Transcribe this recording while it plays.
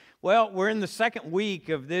Well, we're in the second week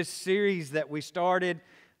of this series that we started.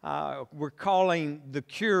 We're calling The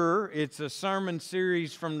Cure. It's a sermon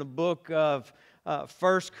series from the book of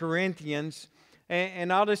 1 Corinthians.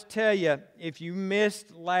 And I'll just tell you, if you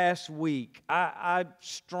missed last week, I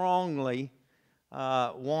strongly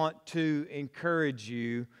want to encourage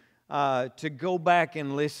you to go back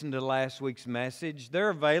and listen to last week's message.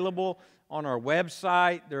 They're available on our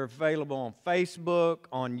website. They're available on Facebook,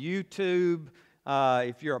 on YouTube.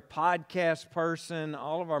 If you're a podcast person,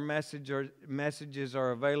 all of our messages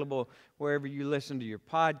are available wherever you listen to your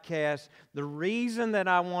podcast. The reason that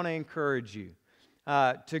I want to encourage you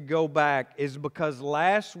to go back is because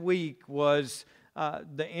last week was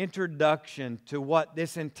the introduction to what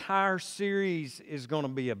this entire series is going to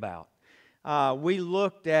be about. We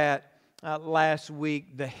looked at last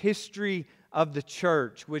week the history of the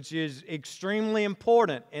church, which is extremely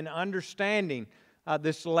important in understanding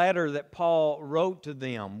this letter that Paul wrote to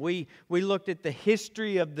them. We looked at the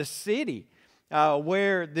history of the city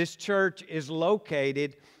where this church is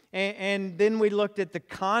located, and then we looked at the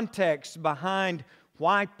context behind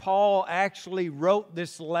why Paul actually wrote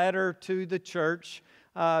this letter to the church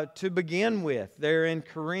to begin with there in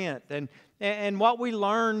Corinth. And what we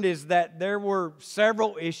learned is that there were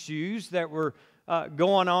several issues that were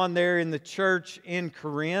going on there in the church in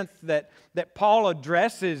Corinth that Paul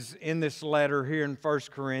addresses in this letter here in 1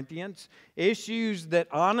 Corinthians. Issues that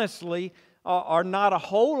honestly are not a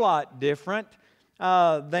whole lot different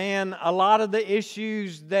than a lot of the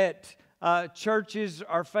issues that churches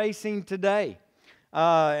are facing today.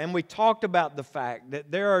 And we talked about the fact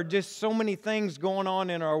that there are just so many things going on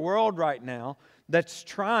in our world right now that's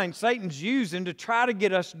Satan's using to try to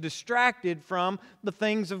get us distracted from the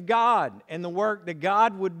things of God and the work that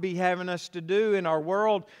God would be having us to do in our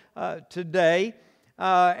world today,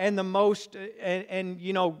 and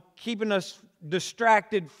keeping us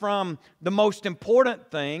distracted from the most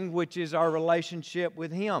important thing, which is our relationship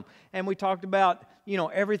with Him. And we talked about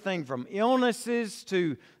everything from illnesses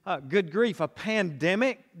to good grief, a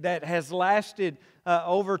pandemic that has lasted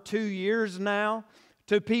over 2 years now,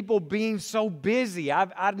 to people being so busy.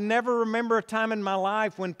 I never remember a time in my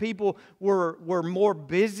life when people were more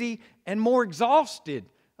busy and more exhausted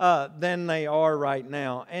than they are right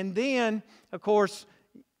now. And then, of course,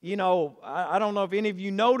 I don't know if any of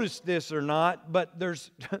you noticed this or not, but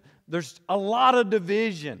there's a lot of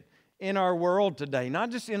division in our world today. Not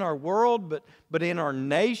just in our world, but in our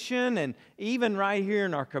nation, and even right here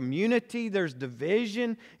in our community, there's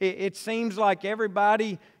division. It seems like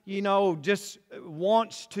everybody, just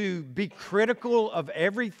wants to be critical of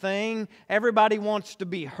everything. Everybody wants to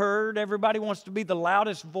be heard. Everybody wants to be the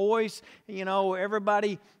loudest voice.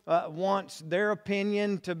 Everybody wants their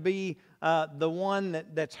opinion to be the one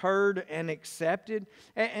that's heard and accepted.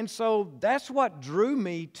 And so that's what drew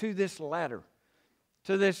me to this letter.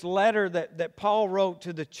 That Paul wrote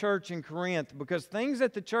to the church in Corinth, because things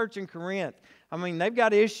at the church in Corinth, they've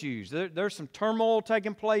got issues. There's some turmoil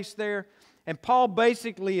taking place there, and Paul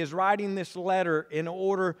basically is writing this letter in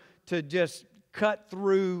order to just cut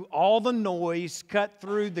through all the noise, cut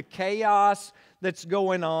through the chaos that's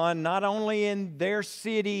going on, not only in their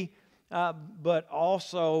city, but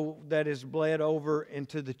also that is bled over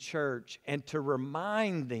into the church, and to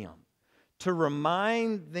remind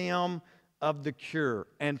them of the cure.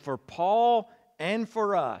 And for Paul and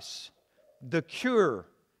for us, the cure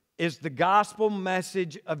is the gospel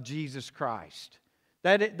message of Jesus Christ.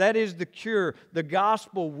 That is the cure. The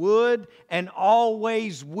gospel would and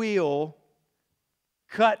always will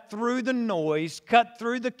cut through the noise, cut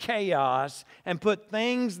through the chaos, and put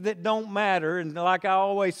things that don't matter. And like I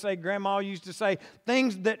always say, Grandma used to say,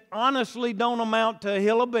 things that honestly don't amount to a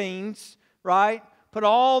hill of beans, right? Put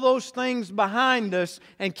all those things behind us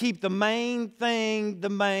and keep the main thing the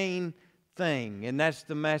main thing. And that's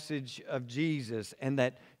the message of Jesus, and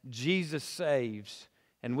that Jesus saves,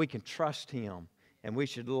 and we can trust Him, and we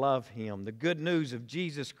should love Him. The good news of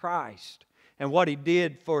Jesus Christ and what He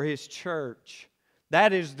did for His church,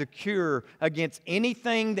 that is the cure against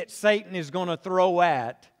anything that Satan is going to throw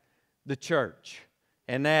at the church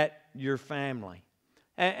and at your family.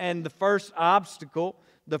 And the first obstacle,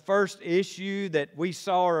 the first issue that we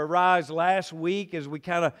saw arise last week as we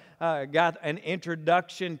kind of got an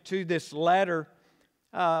introduction to this letter,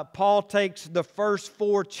 Paul takes the first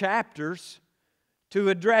 4 chapters to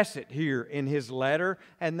address it here in his letter,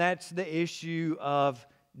 and that's the issue of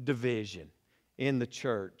division in the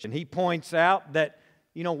church. And he points out that,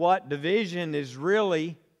 division is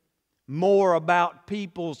really more about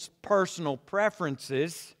people's personal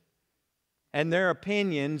preferences and their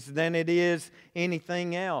opinions than it is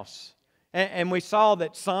anything else. And we saw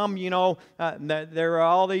that some, that there are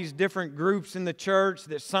all these different groups in the church,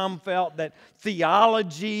 that some felt that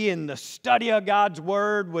theology and the study of God's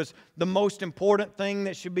Word was the most important thing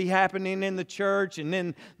that should be happening in the church. And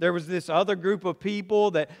then there was this other group of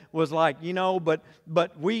people that was like,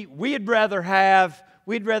 but we'd rather have,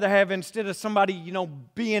 instead of somebody,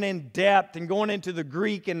 being in depth and going into the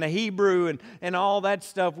Greek and the Hebrew and all that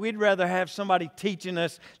stuff, we'd rather have somebody teaching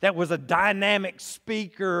us that was a dynamic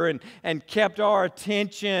speaker and kept our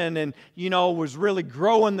attention and, was really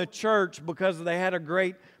growing the church because they had a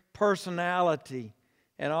great personality.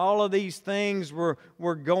 And all of these things were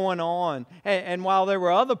going on. And while there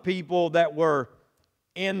were other people that were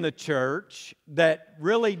in the church that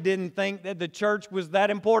really didn't think that the church was that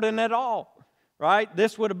important at all. Right?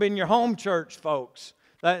 This would have been your home church folks.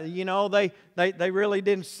 They really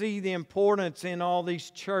didn't see the importance in all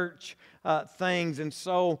these church things. And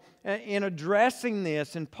so in addressing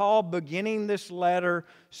this, and Paul beginning this letter,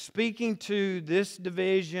 speaking to this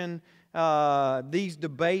division, these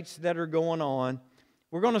debates that are going on,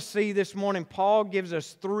 we're going to see this morning Paul gives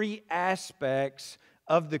us 3 aspects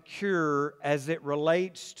of the cure as it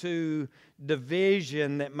relates to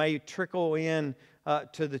division that may trickle in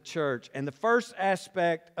to the church. And the first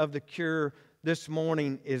aspect of the cure this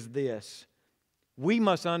morning is this: we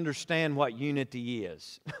must understand what unity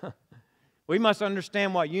is. We must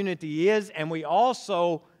understand what unity is, and we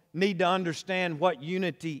also need to understand what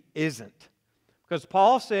unity isn't. Because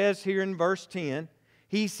Paul says here in verse 10,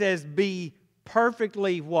 he says, be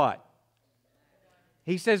perfectly what?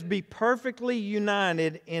 He says, be perfectly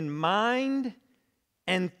united in mind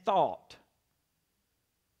and thought.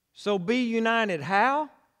 So be united how?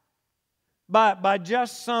 By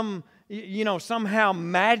just somehow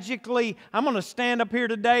magically, I'm going to stand up here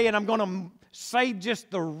today and I'm going to say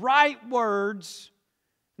just the right words,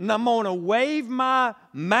 and I'm going to wave my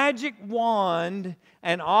magic wand,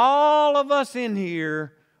 and all of us in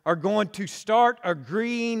here are going to start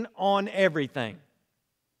agreeing on everything.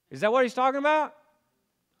 Is that what he's talking about?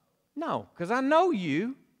 No, because I know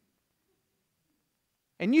you,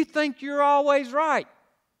 and you think you're always right.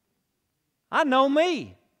 I know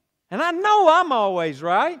me, and I know I'm always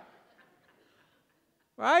right.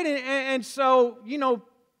 Right? And so,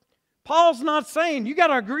 Paul's not saying you got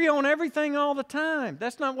to agree on everything all the time.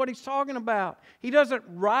 That's not what he's talking about. He doesn't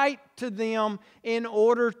write to them in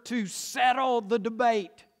order to settle the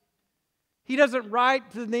debate. He doesn't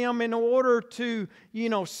write to them in order to,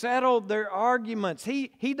 settle their arguments.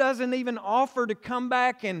 He doesn't even offer to come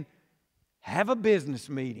back and have a business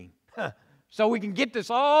meeting. So we can get this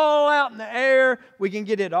all out in the air, we can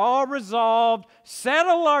get it all resolved,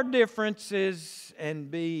 settle our differences,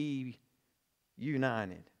 and be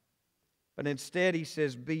united. But instead he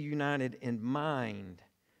says, be united in mind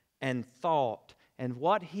and thought. And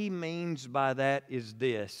what he means by that is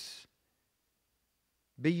this: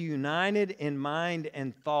 be united in mind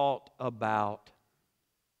and thought about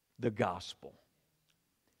the gospel.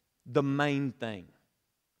 The main thing.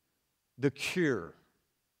 The cure.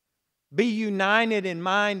 Be united in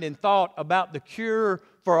mind and thought about the cure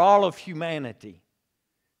for all of humanity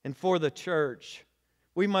and for the church.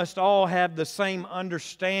 We must all have the same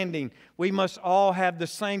understanding. We must all have the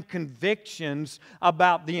same convictions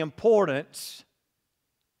about the importance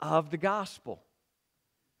of the gospel,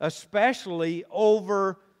 especially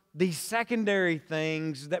over the secondary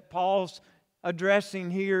things that Paul's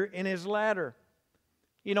addressing here in his letter.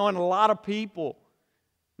 And a lot of people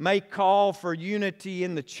may call for unity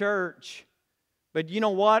in the church, but you know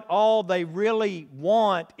what? All they really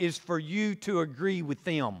want is for you to agree with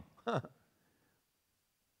them. A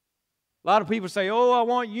lot of people say, I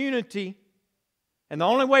want unity. And the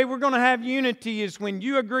only way we're going to have unity is when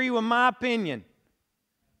you agree with my opinion.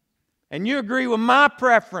 And you agree with my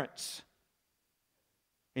preference.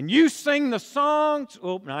 And you sing the songs.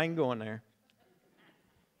 No, I ain't going there.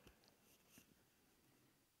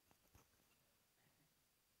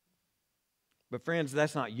 But friends,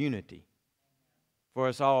 that's not unity. For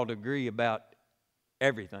us all to agree about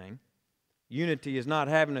everything. Unity is not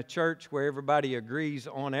having a church where everybody agrees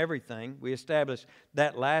on everything. We established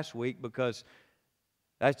that last week because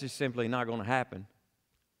that's just simply not going to happen.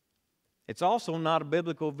 It's also not a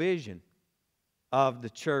biblical vision of the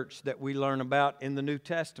church that we learn about in the New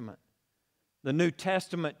Testament. The New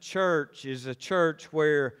Testament church is a church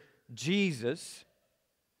where Jesus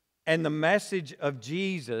and the message of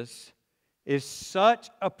Jesus is such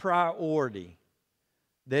a priority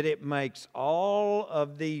that it makes all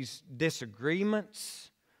of these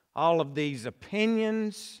disagreements, all of these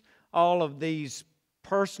opinions, all of these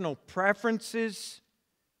personal preferences,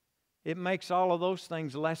 it makes all of those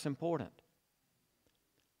things less important.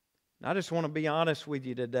 I just want to be honest with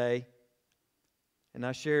you today. And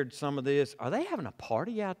I shared some of this. Are they having a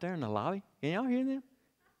party out there in the lobby? Can y'all hear them?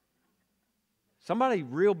 Somebody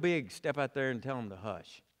real big step out there and tell them to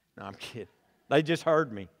hush. No, I'm kidding. They just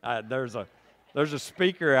heard me. There's a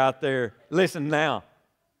speaker out there. Listen now.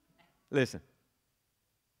 Listen.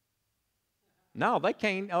 No, they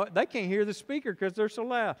can't hear the speaker because they're so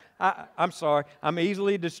loud. I'm sorry. I'm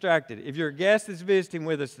easily distracted. If you're a guest that's visiting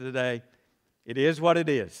with us today, it is what it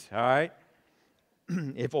is, all right?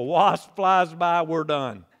 If a wasp flies by, we're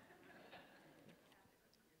done.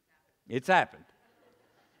 It's happened.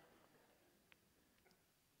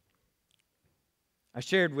 I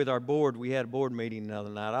shared with our board, we had a board meeting the other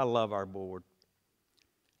night. I love our board.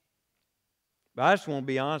 But I just want to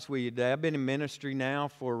be honest with you today. I've been in ministry now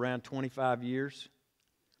for around 25 years.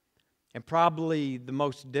 And probably the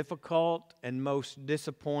most difficult and most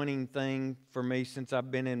disappointing thing for me since I've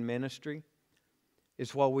been in ministry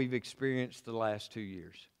is what we've experienced the last 2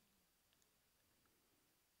 years.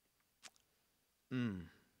 I've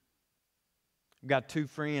got 2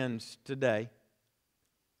 friends today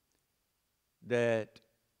that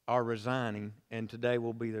are resigning, and today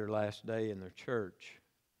will be their last day in their church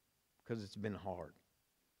because it's been hard.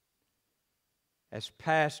 As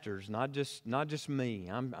pastors, not just me,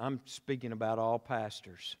 I'm speaking about all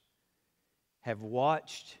pastors, have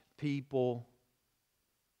watched people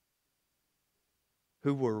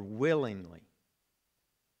who were willingly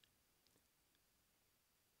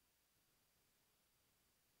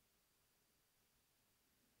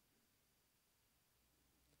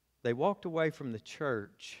they walked away from the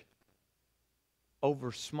church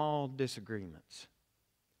over small disagreements.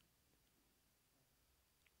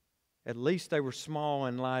 At least they were small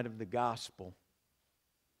in light of the gospel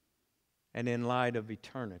and in light of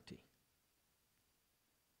eternity.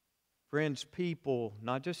 Friends, people,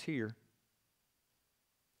 not just here,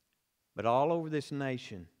 but all over this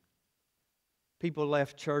nation, people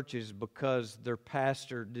left churches because their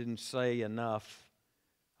pastor didn't say enough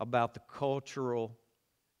about the cultural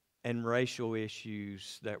and racial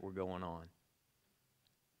issues that were going on.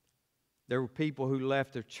 There were people who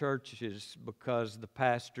left their churches because the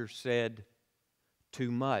pastor said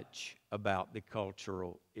too much about the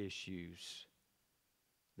cultural issues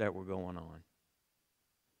that were going on.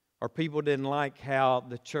 Or people didn't like how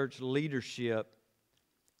the church leadership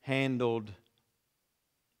handled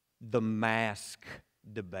the mask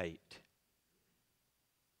debate.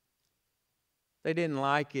 They didn't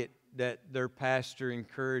like it that their pastor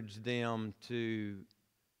encouraged them to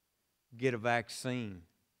get a vaccine.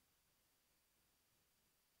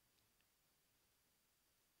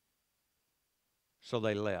 So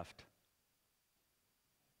they left.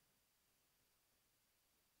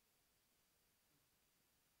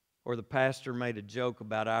 Or the pastor made a joke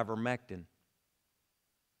about ivermectin.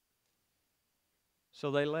 So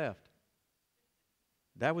they left.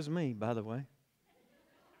 That was me, by the way.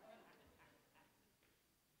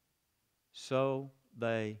 So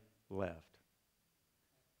they left.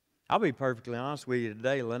 I'll be perfectly honest with you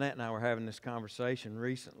today. Lynette and I were having this conversation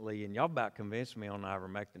recently, and y'all about convinced me on the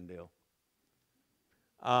ivermectin deal.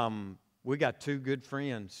 We got 2 good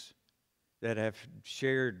friends that have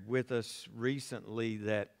shared with us recently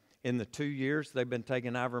that in the 2 years they've been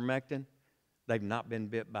taking ivermectin, they've not been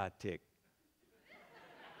bit by a tick.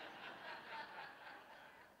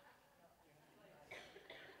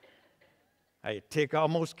 Hey, a tick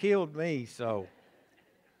almost killed me, so.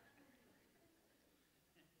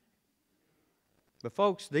 But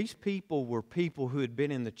folks, these people were people who had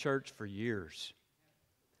been in the church for years.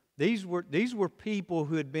 These were people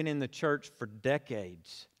who had been in the church for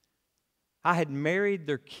decades. I had married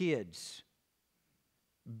their kids,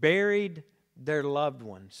 buried their loved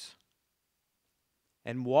ones,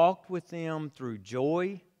 and walked with them through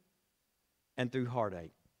joy and through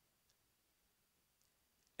heartache.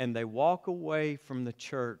 And they walk away from the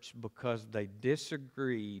church because they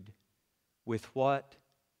disagreed with what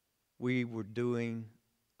we were doing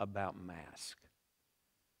about masks.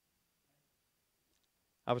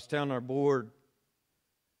 I was telling our board,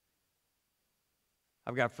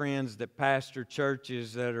 I've got friends that pastor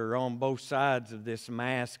churches that are on both sides of this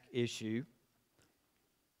mask issue,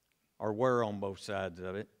 or were on both sides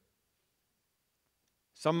of it.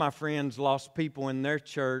 Some of my friends lost people in their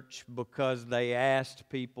church because they asked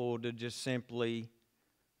people to just simply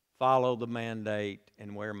follow the mandate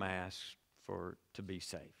and wear masks to be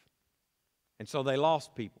safe. And so they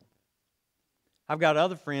lost people. I've got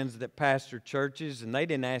other friends that pastor churches and they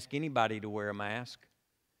didn't ask anybody to wear a mask,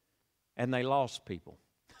 and they lost people.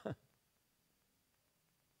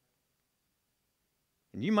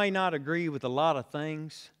 And you may not agree with a lot of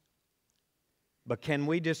things, But can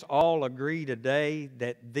we just all agree today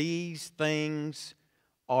that these things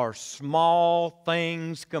are small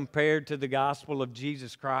things compared to the gospel of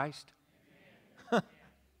Jesus Christ?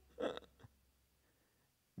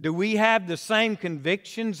 Do we have the same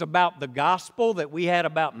convictions about the gospel that we had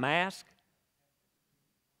about mask?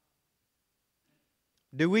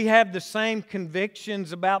 Do we have the same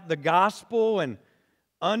convictions about the gospel and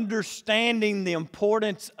understanding the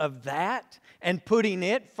importance of that and putting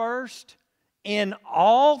it first in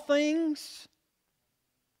all things?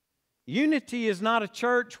 Unity is not a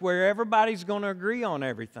church where everybody's going to agree on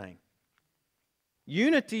everything.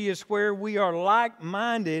 Unity is where we are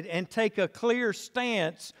like-minded and take a clear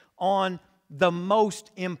stance on the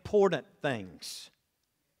most important things,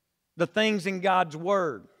 the things in God's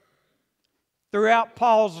Word. Throughout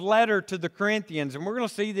Paul's letter to the Corinthians, and we're going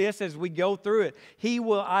to see this as we go through it, he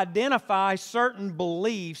will identify certain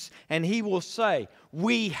beliefs and he will say,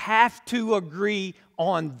 we have to agree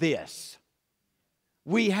on this.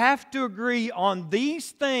 We have to agree on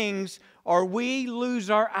these things or we lose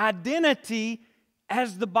our identity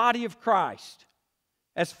as the body of Christ,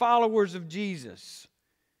 as followers of Jesus.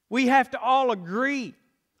 We have to all agree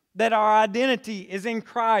that our identity is in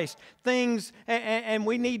Christ. Things, and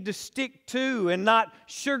we need to stick to and not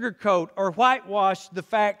sugarcoat or whitewash the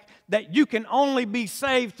fact that you can only be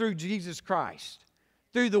saved through Jesus Christ,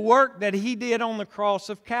 through the work that He did on the cross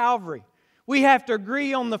of Calvary. We have to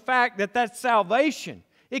agree on the fact that that's salvation.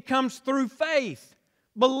 It comes through faith,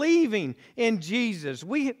 believing in Jesus.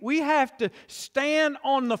 We have to stand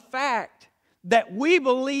on the fact that we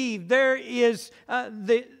believe there is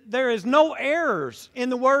no errors in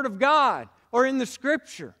the Word of God or in the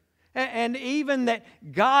Scripture. And even that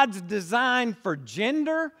God's design for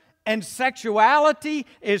gender and sexuality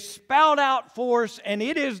is spelled out for us, and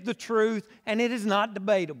it is the truth, and it is not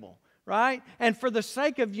debatable, right? And for the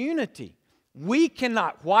sake of unity, we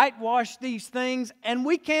cannot whitewash these things, and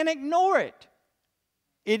we can't ignore it.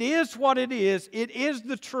 It is what it is. It is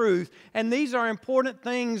the truth. And these are important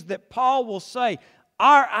things that Paul will say.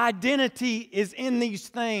 Our identity is in these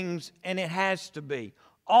things, and it has to be.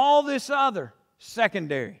 All this other,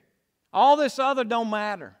 secondary. All this other don't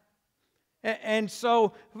matter. And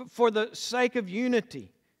so, for the sake of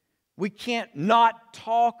unity, we can't not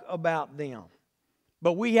talk about them.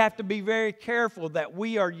 But we have to be very careful that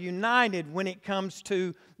we are united when it comes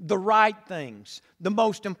to the right things, the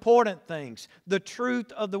most important things, the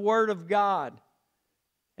truth of the Word of God.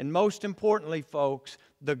 And most importantly, folks,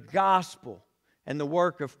 the gospel and the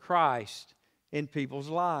work of Christ in people's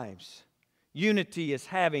lives. Unity is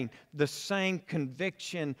having the same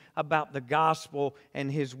conviction about the gospel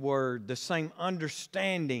and His Word, the same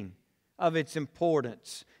understanding of its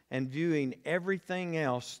importance, and viewing everything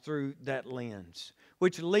else through that lens.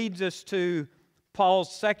 Which leads us to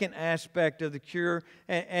Paul's second aspect of the cure,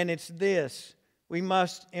 and it's this. We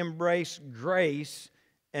must embrace grace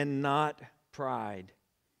and not pride.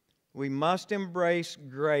 We must embrace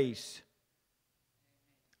grace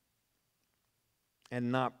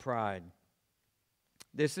and not pride.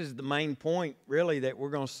 This is the main point, really, that we're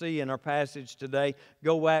going to see in our passage today.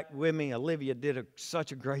 Go back with me. Olivia did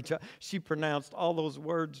such a great job. She pronounced all those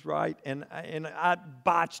words right, and I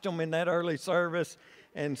botched them in that early service.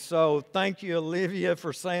 And so thank you, Olivia,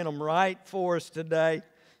 for saying them right for us today.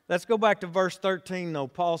 Let's go back to verse 13, though.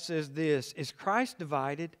 Paul says this, is Christ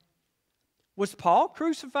divided? Was Paul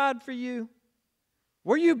crucified for you?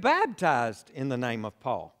 Were you baptized in the name of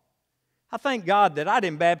Paul? I thank God that I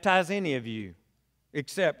didn't baptize any of you.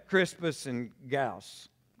 Except Crispus and Gaius.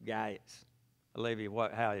 Olivia,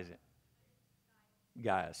 how is it?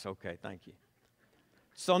 Gaius, okay, thank you.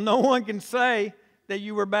 So no one can say that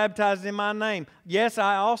you were baptized in my name. Yes,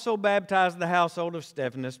 I also baptized the household of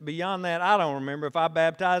Stephanas. Beyond that, I don't remember if I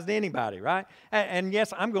baptized anybody, right? And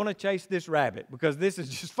yes, I'm going to chase this rabbit because this is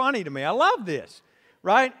just funny to me. I love this,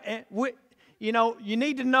 right? And you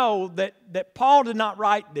need to know that Paul did not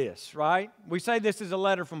write this, right? We say this is a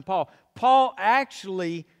letter from Paul. Paul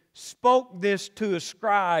actually spoke this to a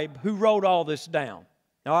scribe who wrote all this down,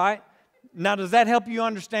 all right? Now, does that help you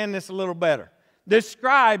understand this a little better? This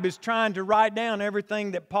scribe is trying to write down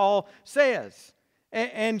everything that Paul says.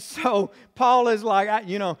 And so Paul is like, I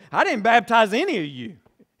didn't baptize any of you.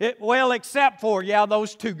 Except for,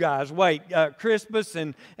 those two guys. Crispus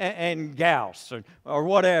and Gaius or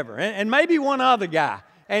whatever. And maybe one other guy.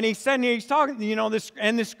 And he's sitting here, he's talking, this,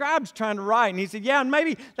 and the scribe's trying to write. And he said, and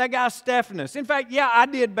maybe that guy Stephanas. In fact, I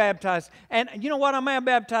did baptize. And you know what? I may have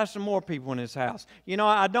baptized some more people in his house.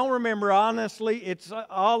 I don't remember, honestly. It's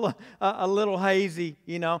all a little hazy,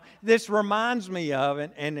 This reminds me of,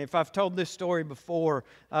 and if I've told this story before,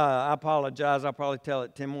 I apologize. I'll probably tell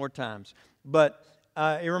it 10 more times. But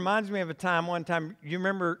it reminds me of a time, one time, you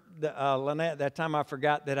remember, Lynette, that time I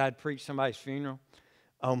forgot that I'd preached somebody's funeral?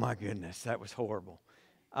 Oh my goodness, that was horrible.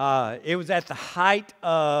 It was at the height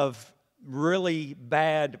of really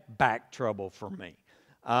bad back trouble for me.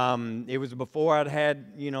 It was before I'd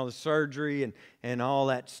had, the surgery and all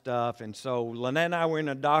that stuff. And so Lynette and I were in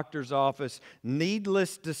a doctor's office.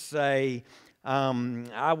 Needless to say,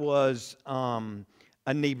 I was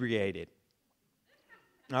inebriated.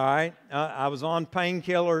 All right? I was on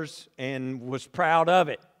painkillers and was proud of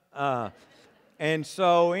it. And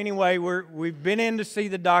so anyway, we've been in to see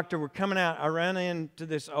the doctor. We're coming out. I ran into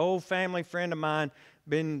this old family friend of mine.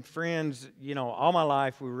 Been friends, all my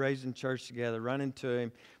life. We were raised in church together, running to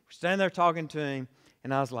him. We're standing there talking to him,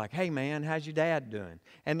 and I was like, hey, man, how's your dad doing?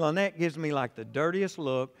 And Lynette gives me like the dirtiest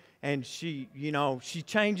look, and she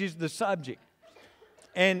changes the subject.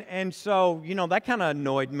 And so, that kind of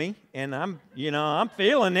annoyed me, and I'm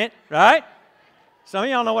feeling it, right? Some of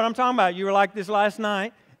y'all know what I'm talking about. You were like this last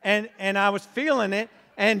night, and I was feeling it,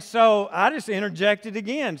 and so I just interjected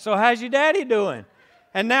again. So how's your daddy doing?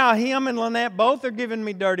 And now him and Lynette both are giving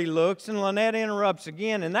me dirty looks, and Lynette interrupts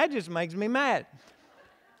again, and that just makes me mad.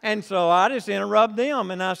 And so I just interrupt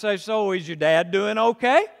them, and I say, so is your dad doing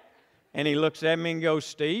okay? And he looks at me and goes,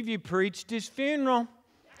 Steve, you preached his funeral.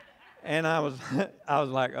 And I was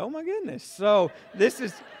like, oh my goodness. So this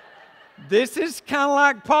is kind of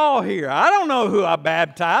like Paul here. I don't know who I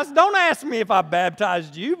baptized. Don't ask me if I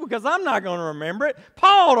baptized you, because I'm not going to remember it.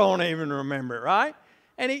 Paul don't even remember it, right?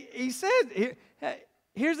 And he says,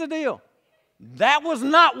 here's the deal. That was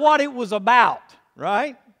not what it was about,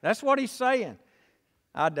 right? That's what he's saying.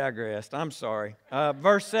 I digressed. I'm sorry.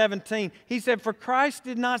 Verse 17, he said, for Christ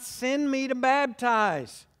did not send me to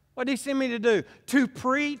baptize. What did he send me to do? To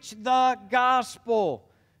preach the gospel.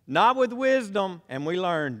 Not with wisdom, and we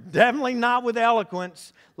learn, definitely not with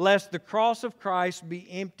eloquence, lest the cross of Christ be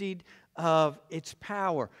emptied of its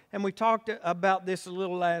power. And we talked about this a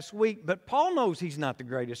little last week, but Paul knows he's not the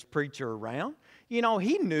greatest preacher around. He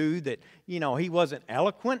knew that, he wasn't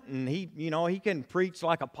eloquent, and he couldn't preach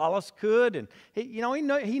like Apollos could, and he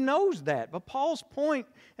knows that. But Paul's point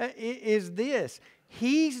is this: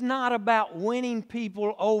 he's not about winning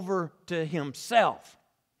people over to himself.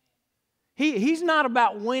 He's not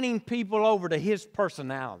about winning people over to his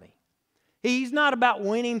personality. He's not about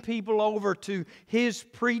winning people over to his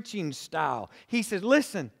preaching style. He says,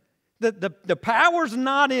 listen, the power's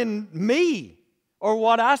not in me or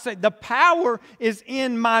what I say. The power is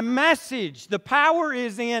in my message. The power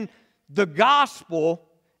is in the gospel,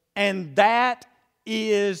 and that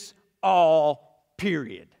is all,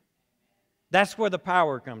 period. That's where the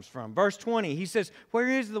power comes from. Verse 20, he says, where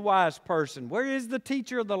is the wise person? Where is the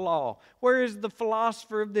teacher of the law? Where is the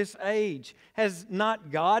philosopher of this age? Has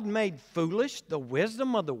not God made foolish the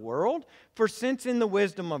wisdom of the world? For since in the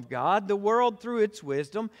wisdom of God, the world through its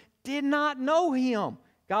wisdom did not know Him,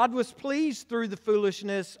 God was pleased through the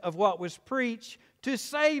foolishness of what was preached to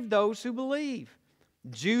save those who believe.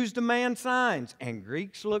 Jews demand signs, and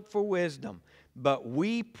Greeks look for wisdom. But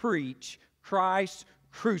we preach Christ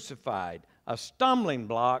crucified, a stumbling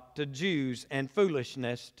block to Jews and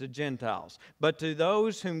foolishness to Gentiles. But to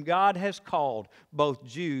those whom God has called, both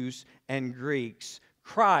Jews and Greeks,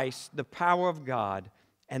 Christ, the power of God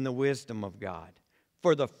and the wisdom of God.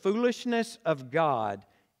 For the foolishness of God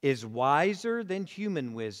is wiser than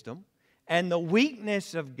human wisdom, and the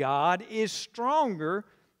weakness of God is stronger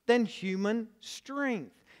than human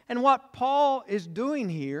strength. And what Paul is doing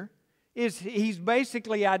here is he's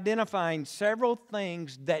basically identifying several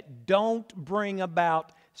things that don't bring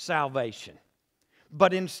about salvation.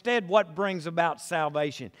 But instead, what brings about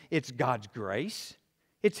salvation? It's God's grace.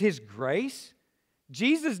 It's His grace.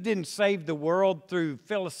 Jesus didn't save the world through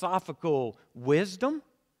philosophical wisdom,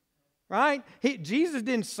 right? Jesus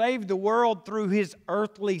didn't save the world through His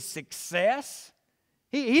earthly success.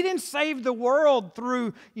 He didn't save the world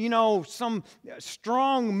through, some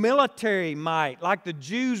strong military might like the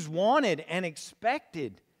Jews wanted and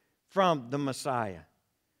expected from the Messiah.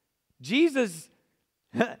 Jesus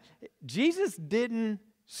didn't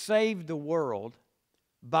save the world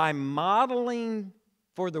by modeling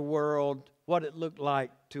for the world what it looked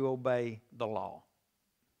like to obey the law.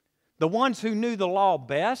 The ones who knew the law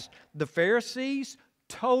best, the Pharisees,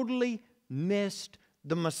 totally missed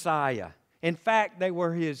the Messiah. In fact, they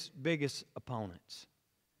were His biggest opponents.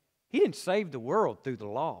 He didn't save the world through the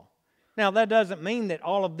law. Now, that doesn't mean that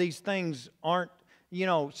all of these things aren't,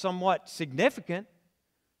 somewhat significant,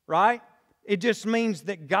 right? It just means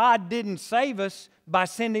that God didn't save us by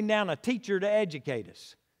sending down a teacher to educate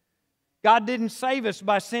us. God didn't save us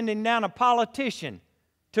by sending down a politician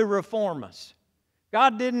to reform us.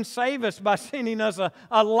 God didn't save us by sending us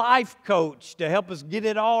a life coach to help us get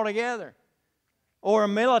it all together, or a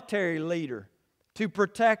military leader to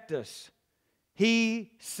protect us.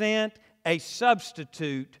 He sent a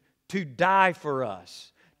substitute to die for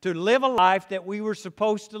us, to live a life that we were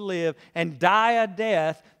supposed to live and die a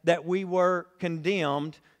death that we were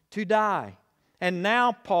condemned to die. And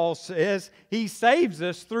now Paul says He saves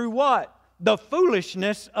us through what? The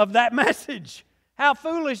foolishness of that message. How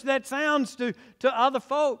foolish that sounds to other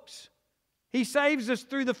folks. He saves us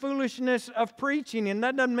through the foolishness of preaching. And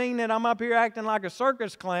that doesn't mean that I'm up here acting like a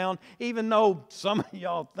circus clown, even though some of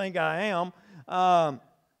y'all think I am,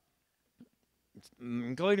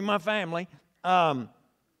 including my family.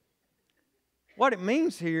 What it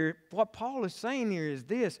means here, what Paul is saying here is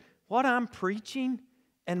this: what I'm preaching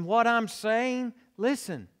and what I'm saying,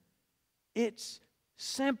 listen, it's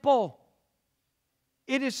simple.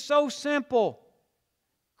 It is so simple.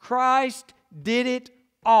 Christ did it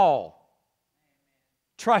all.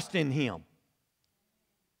 Trust in Him.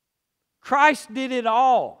 Christ did it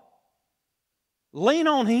all. Lean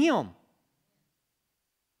on Him.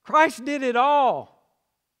 Christ did it all.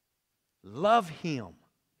 Love Him.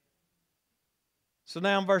 So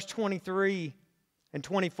now in verse 23 and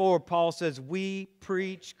 24, Paul says, we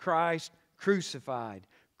preach Christ crucified.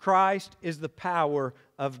 Christ is the power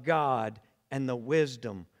of God and the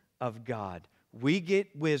wisdom of God. We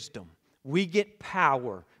get wisdom. We get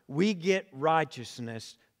power. We get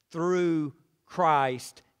righteousness through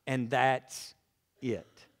Christ, and that's it.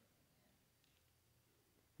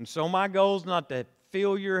 And so my goal is not to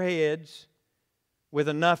fill your heads with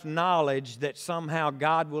enough knowledge that somehow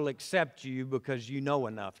God will accept you because you know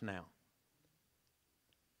enough now.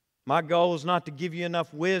 My goal is not to give you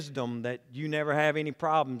enough wisdom that you never have any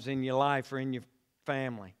problems in your life or in your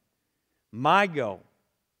family. My goal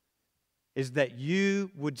is that you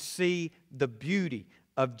would see the beauty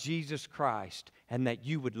of Jesus Christ and that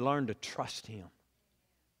you would learn to trust Him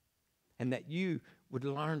and that you would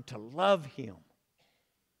learn to love Him.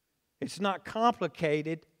 It's not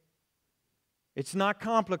complicated. It's not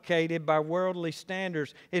complicated by worldly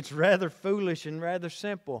standards. It's rather foolish and rather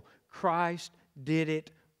simple. Christ did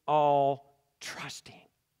it all. Trust Him.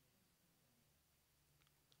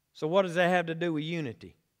 So what does that have to do with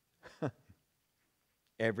unity?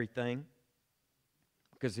 Everything.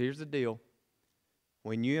 Because here's the deal.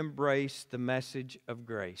 When you embrace the message of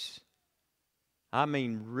grace, I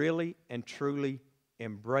mean really and truly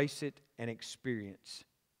embrace it and experience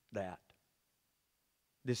that,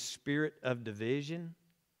 this spirit of division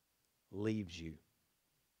leaves you.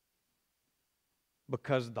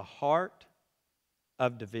 Because the heart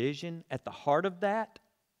of division, at the heart of that,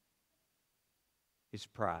 is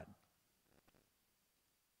pride.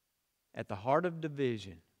 At the heart of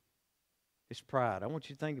division is pride. I want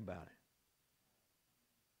you to think about it.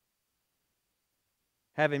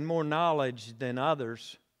 Having more knowledge than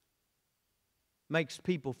others makes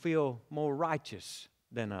people feel more righteous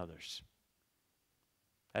than others.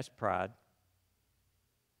 That's pride.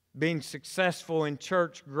 Being successful in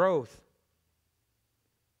church growth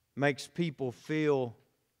makes people feel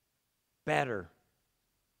better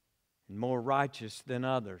and more righteous than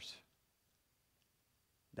others.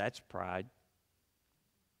 That's pride.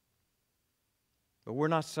 But we're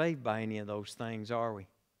not saved by any of those things, are we?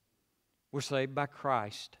 We're saved by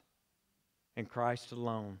Christ and Christ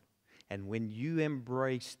alone. And when you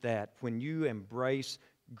embrace that, when you embrace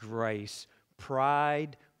grace,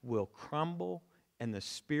 pride will crumble and the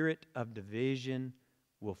spirit of division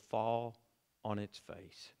will fall on its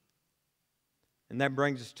face. And that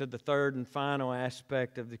brings us to the third and final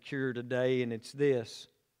aspect of the cure today, and it's this: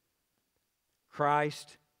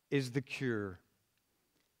 Christ is the cure,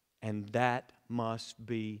 and that must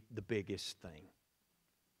be the biggest thing.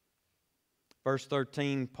 Verse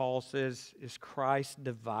 13, Paul says, is Christ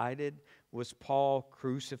divided? Was Paul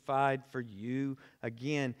crucified for you?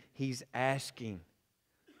 Again, he's asking,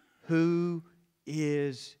 who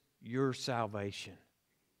is your salvation?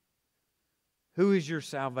 Who is your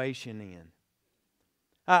salvation in?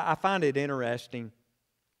 I find it interesting.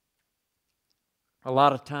 A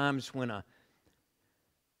lot of times when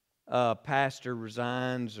a pastor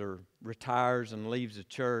resigns or retires and leaves the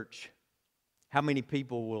church, how many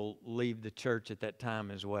people will leave the church at that time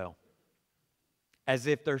as well? As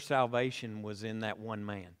if their salvation was in that one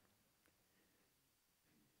man.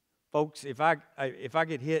 Folks, if I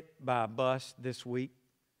get hit by a bus this week,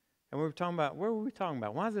 and we were talking about, where were we talking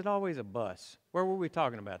about? Why is it always a bus? Where were we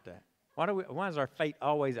talking about that? Why is our fate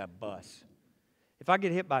always a bus? If I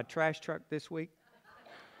get hit by a trash truck this week,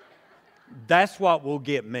 that's what will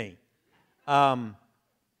get me.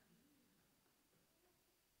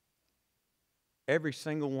 every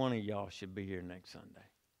single one of y'all should be here next Sunday.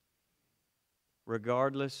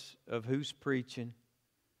 Regardless of who's preaching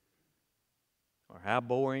or how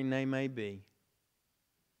boring they may be,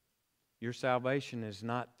 your salvation is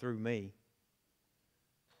not through me.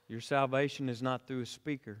 Your salvation is not through a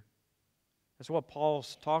speaker. That's what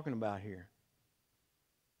Paul's talking about here.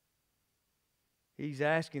 He's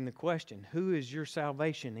asking the question, who is your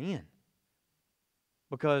salvation in?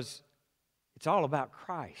 Because it's all about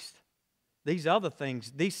Christ. These other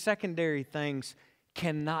things, these secondary things,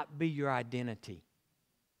 cannot be your identity.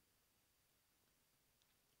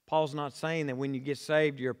 Paul's not saying that when you get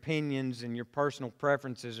saved, your opinions and your personal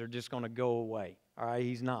preferences are just going to go away. All right,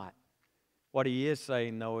 he's not. What he is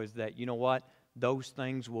saying, though, is that, you know what? Those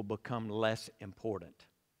things will become less important.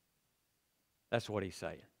 That's what he's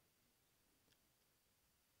saying.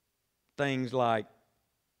 Things like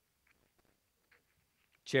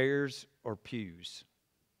chairs or pews.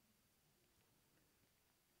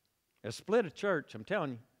 A split of church, I'm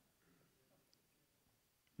telling you.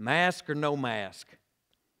 Mask or no mask.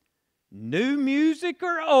 New music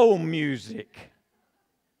or old music.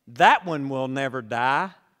 That one will never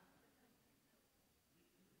die.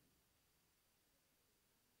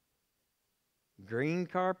 Green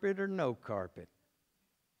carpet or no carpet.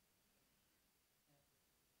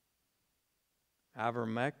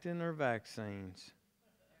 Ivermectin or vaccines.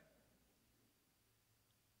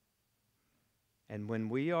 And when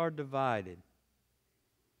we are divided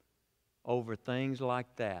over things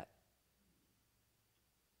like that,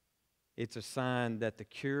 it's a sign that the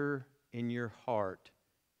cure in your heart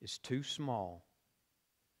is too small,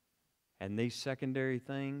 and these secondary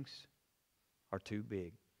things are too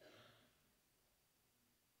big.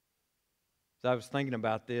 As I was thinking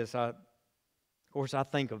about this, of course, I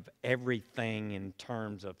think of everything in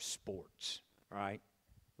terms of sports, right?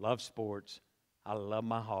 Love sports. I love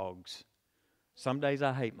my Hogs. Some days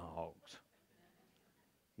I hate my Hogs.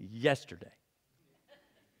 Yesterday.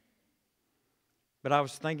 But I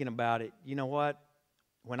was thinking about it. You know what?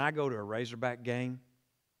 When I go to a Razorback game,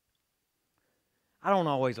 I don't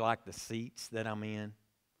always like the seats that I'm in.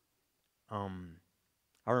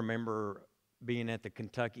 I remember being at the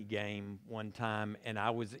Kentucky game one time, and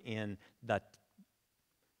I was in the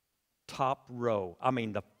top row. I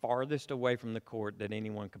mean, the farthest away from the court that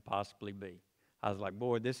anyone could possibly be. I was like,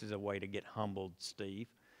 boy, this is a way to get humbled, Steve.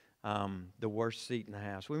 The worst seat in the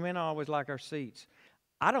house. We may not always like our seats.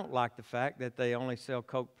 I don't like the fact that they only sell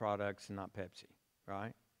Coke products and not Pepsi,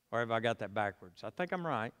 right? Or have I got that backwards? I think I'm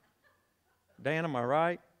right. Dan, am I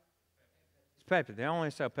right? It's Pepsi. They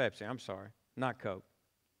only sell Pepsi. I'm sorry, not Coke.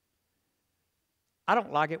 I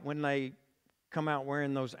don't like it when they come out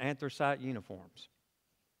wearing those anthracite uniforms.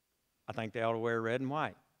 I think they ought to wear red and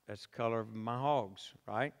white. That's the color of my Hogs,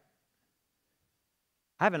 right?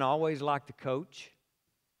 I haven't always liked the coach.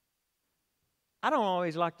 I don't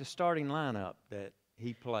always like the starting lineup that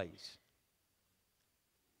he plays.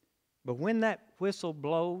 But when that whistle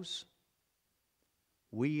blows,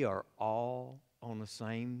 we are all on the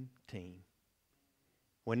same team.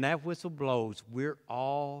 When that whistle blows, we're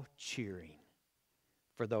all cheering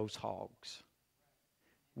for those Hogs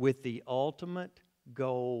with the ultimate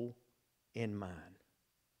goal in mind.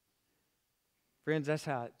 Friends, that's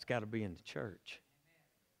how it's got to be in the church.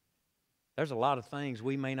 There's a lot of things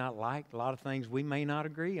we may not like, a lot of things we may not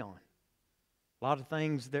agree on, a lot of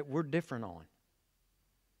things that we're different on.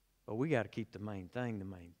 But we got to keep the main thing the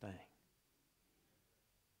main thing.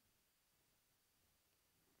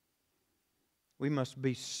 We must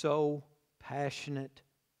be so passionate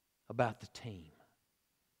about the team.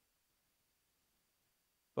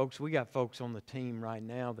 Folks, we got folks on the team right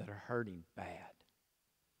now that are hurting bad.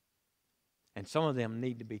 And some of them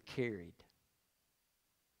need to be carried.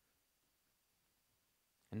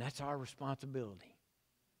 And that's our responsibility.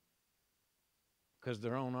 Because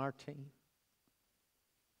they're on our team.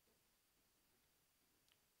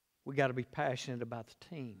 We got to be passionate about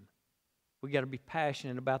the team. We got to be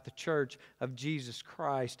passionate about the church of Jesus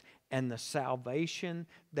Christ and the salvation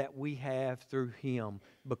that we have through Him,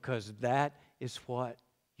 because that is what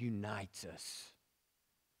unites us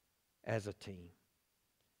as a team.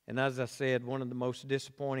 And as I said, one of the most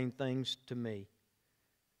disappointing things to me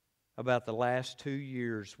about the last 2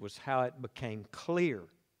 years was how it became clear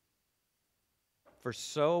for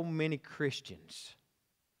so many Christians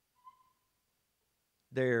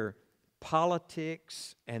their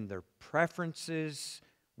politics and their preferences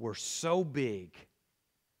were so big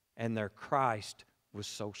and their Christ was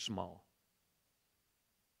so small.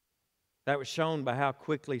 That was shown by how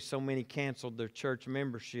quickly so many canceled their church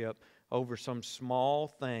membership over some small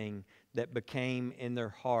thing that became in their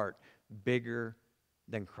heart bigger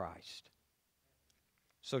than Christ.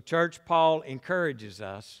 So, church, Paul encourages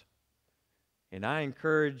us, and I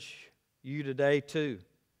encourage you today too.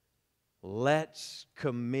 Let's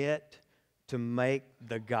commit to make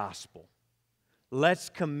the gospel. Let's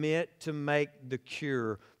commit to make the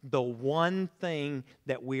cure the one thing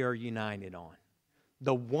that we are united on.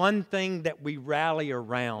 The one thing that we rally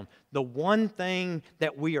around. The one thing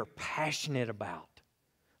that we are passionate about.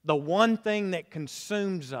 The one thing that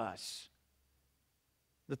consumes us.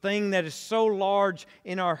 The thing that is so large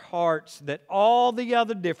in our hearts that all the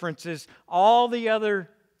other differences, all the other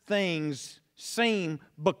things seem,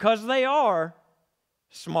 because they are,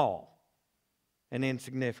 small and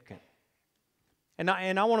insignificant. And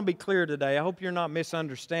I want to be clear today. I hope you're not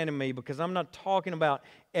misunderstanding me, because I'm not talking about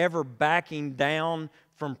ever backing down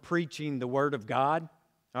from preaching the Word of God.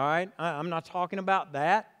 All right? I'm not talking about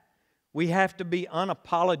that. We have to be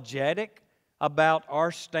unapologetic about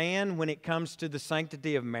our stand when it comes to the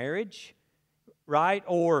sanctity of marriage, right?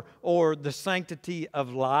 Or the sanctity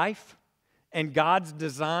of life and God's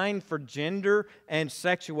design for gender and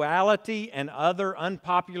sexuality and other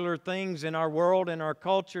unpopular things in our world and our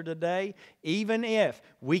culture today. Even if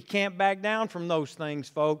we can't back down from those things,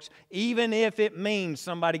 folks, even if it means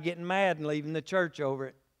somebody getting mad and leaving the church over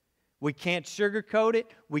it. We can't sugarcoat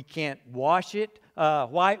it. We can't wash it,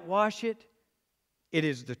 whitewash it. It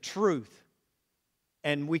is the truth.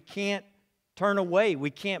 And we can't turn away. We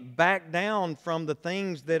can't back down from the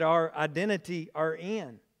things that our identity are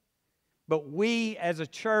in. But we as a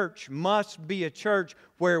church must be a church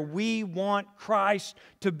where we want Christ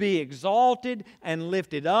to be exalted and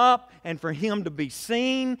lifted up, and for Him to be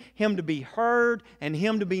seen, Him to be heard, and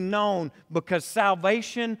Him to be known, because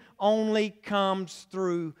salvation only comes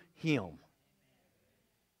through Him.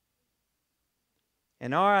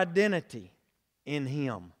 And our identity in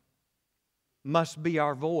Him must be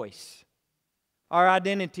our voice. Our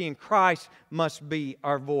identity in Christ must be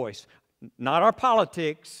our voice, not our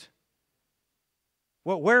politics.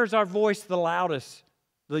 Well, where's our voice the loudest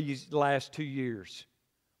these last 2 years?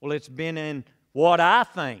 Well, it's been in what I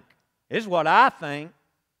think. It's what I think.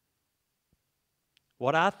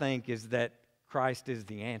 What I think is that Christ is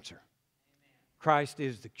the answer. Christ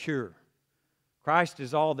is the cure. Christ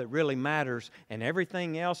is all that really matters, and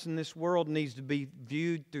everything else in this world needs to be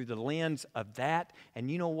viewed through the lens of that. And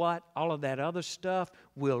you know what? All of that other stuff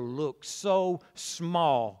will look so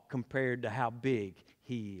small compared to how big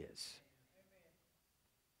He is.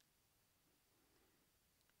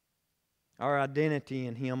 Our identity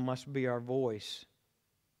in Him must be our voice.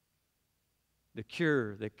 The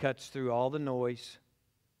cure that cuts through all the noise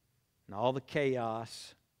and all the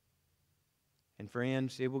chaos. And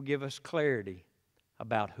friends, it will give us clarity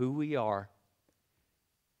about who we are.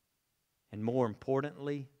 And more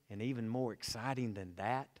importantly, and even more exciting than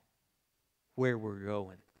that, where we're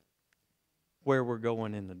going. Where we're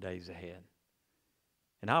going in the days ahead.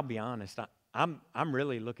 And I'll be honest, I'm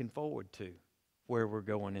really looking forward to where we're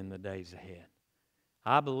going in the days ahead.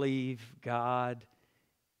 I believe God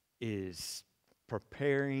is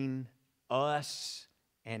preparing us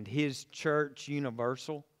and His church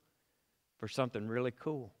universal for something really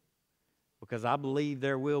cool. Because I believe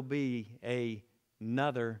there will be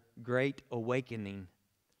another great awakening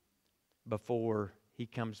before He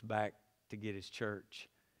comes back to get His church.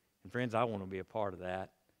 And friends, I want to be a part of that.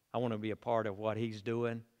 I want to be a part of what He's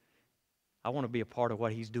doing. I want to be a part of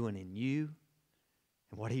what He's doing in you,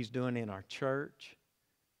 and what He's doing in our church,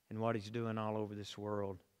 and what He's doing all over this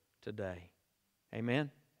world today. Amen?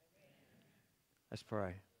 Let's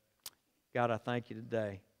pray. God, I thank You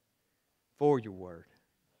today for Your Word.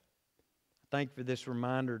 I thank You for this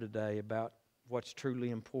reminder today about what's truly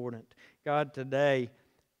important. God, today,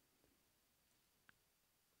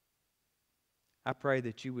 I pray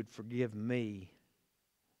that You would forgive me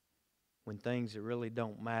when things that really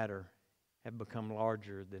don't matter have become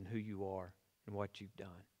larger than who You are and what You've done.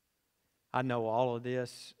 I know all of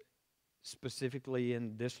this, specifically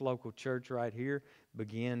in this local church right here,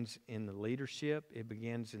 begins in the leadership. It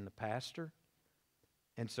begins in the pastor.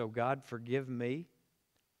 And so, God, forgive me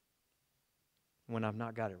when I've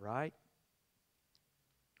not got it right,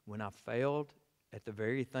 when I've failed at the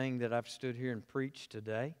very thing that I've stood here and preached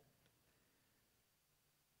today.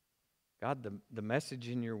 God, the message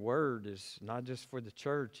in Your Word is not just for the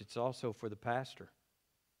church, it's also for the pastor.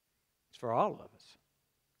 It's for all of us.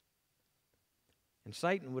 And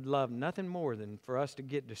Satan would love nothing more than for us to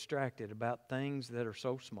get distracted about things that are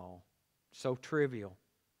so small, so trivial,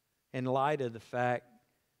 in light of the fact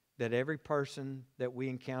that every person that we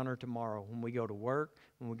encounter tomorrow, when we go to work,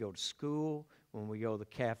 when we go to school, when we go to the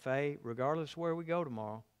cafe, regardless of where we go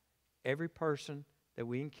tomorrow, every person that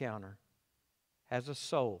we encounter has a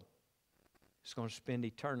soul is going to spend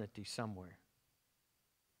eternity somewhere.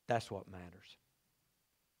 That's what matters.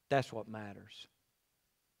 That's what matters.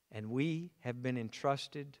 And we have been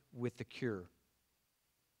entrusted with the cure.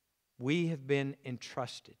 We have been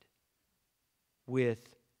entrusted with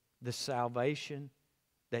the salvation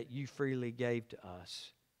that you freely gave to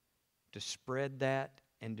us, to spread that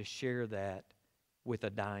and to share that with a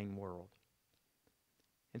dying world.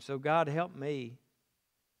 And so, God, help me,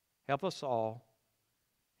 help us all,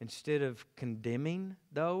 instead of condemning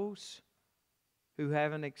those who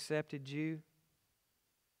haven't accepted you,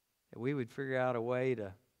 that we would figure out a way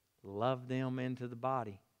to love them into the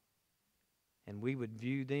body. And we would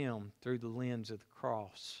view them through the lens of the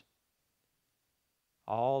cross.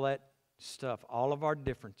 All that stuff, all of our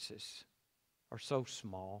differences are so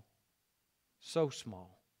small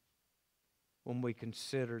when we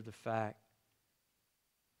consider the fact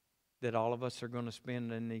that all of us are going to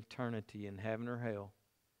spend an eternity in heaven or hell.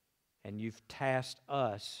 And you've tasked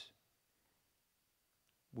us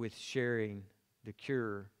with sharing the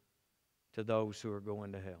cure to those who are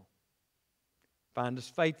going to hell. Find us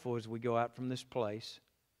faithful as we go out from this place.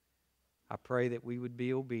 I pray that we would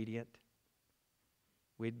be obedient.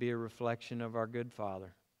 We'd be a reflection of our good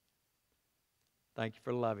Father. Thank you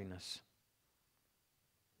for loving us.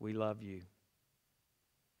 We love you.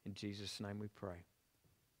 In Jesus' name we pray.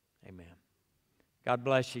 Amen. God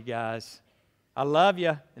bless you guys. I love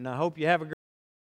you, and I hope you have a great